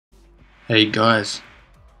Hey guys,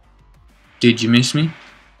 did you miss me?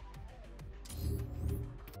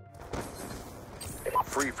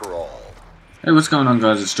 Free for all. Hey, what's going on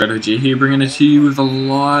guys, it's Strategy here, bringing it to you with a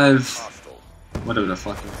live... whatever the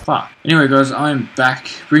fuck. Anyway guys, I'm back,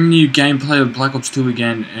 bringing you gameplay of Black Ops 2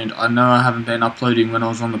 again, and I know I haven't been uploading when I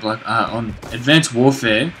was on the on Advanced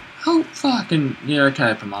Warfare. Oh, fucking... yeah,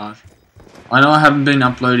 okay, Pamaj. I know I haven't been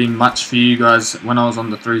uploading much for you guys when I was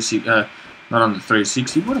on the 360, not on the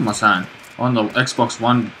 360, what am I saying? On the Xbox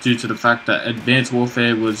One, due to the fact that Advanced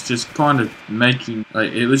Warfare was just kind of making,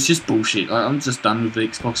 like, it was just bullshit. Like, I'm just done with the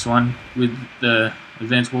Xbox One with the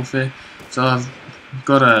Advanced Warfare, so I've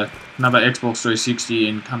got another Xbox 360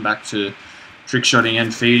 and come back to trickshotting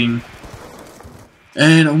and feeding,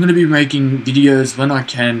 and I'm gonna be making videos when I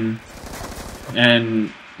can,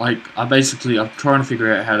 and like I'm trying to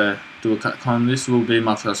figure out how to do a Cutcom. This will be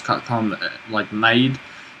my first Cutcom like made.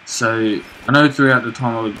 So I know throughout the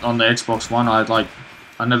time I was on the Xbox One,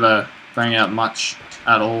 I never bang out much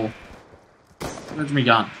at all. Where's me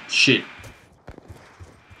gun? Shit.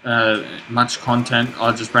 Much content.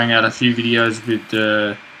 I just bring out a few videos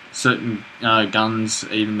with certain guns,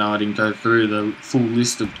 even though I didn't go through the full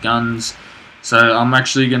list of guns. So I'm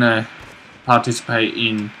actually gonna participate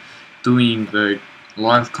in doing the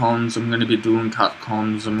live comms. I'm going to be doing cut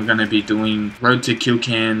comms. I'm going to be doing road to kill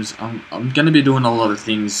cams. I'm going to be doing a lot of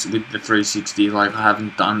things with the 360 like I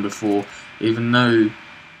haven't done before, even though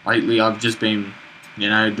lately I've just been, you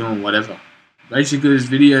know, doing whatever. Basically this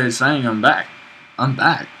video is saying I'm back. I'm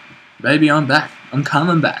back. Baby, I'm back. I'm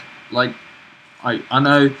coming back. Like, I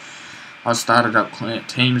know I started up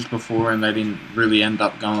teams before and they didn't really end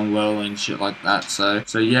up going well and shit like that.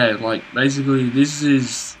 So yeah, like basically this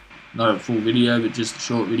is not a full video, but just a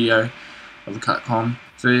short video of a Cutcom.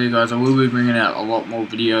 So yeah guys, I will be bringing out a lot more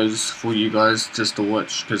videos for you guys just to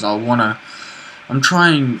watch, because I'm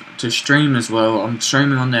trying to stream as well. I'm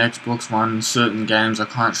streaming on the Xbox One, certain games. I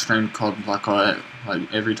can't stream COD like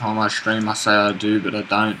every time I stream I say I do, but I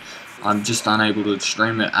don't. I'm just unable to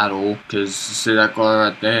stream it at all, because see that guy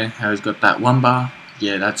right there, how he's got that one bar?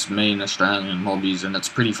 Yeah, that's me in Australian lobbies, and it's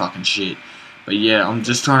pretty fucking shit. But yeah, I'm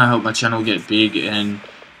just trying to help my channel get big, and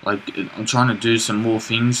like I'm trying to do some more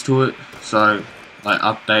things to it, so like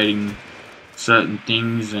updating certain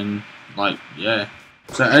things, and like yeah.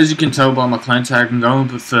 So as you can tell by my clan tag, I'm going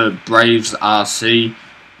for Braves RC,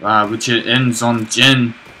 which it ends on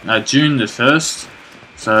June the 1st.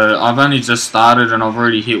 So I've only just started and I've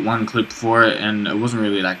already hit one clip for it, and it wasn't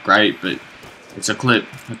really that great, but it's a clip.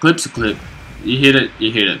 A clip's a clip. You hit it,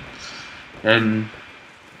 you hit it. And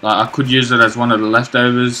like, I could use it as one of the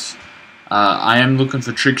leftovers. I am looking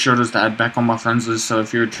for trick shotters to add back on my friends list, so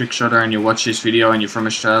if you're a trick shotter and you watch this video and you're from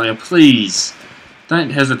Australia, please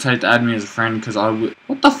don't hesitate to add me as a friend, because I would...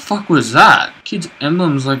 What the fuck was that? Kid's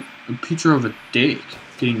emblem's like a picture of a dick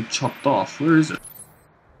getting chopped off. Where is it?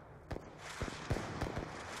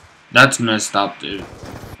 That's messed up, dude.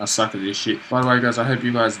 I suck at this shit. By the way guys, I hope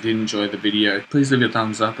you guys did enjoy the video. Please leave a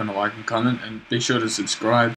thumbs up and a like and comment, and be sure to subscribe.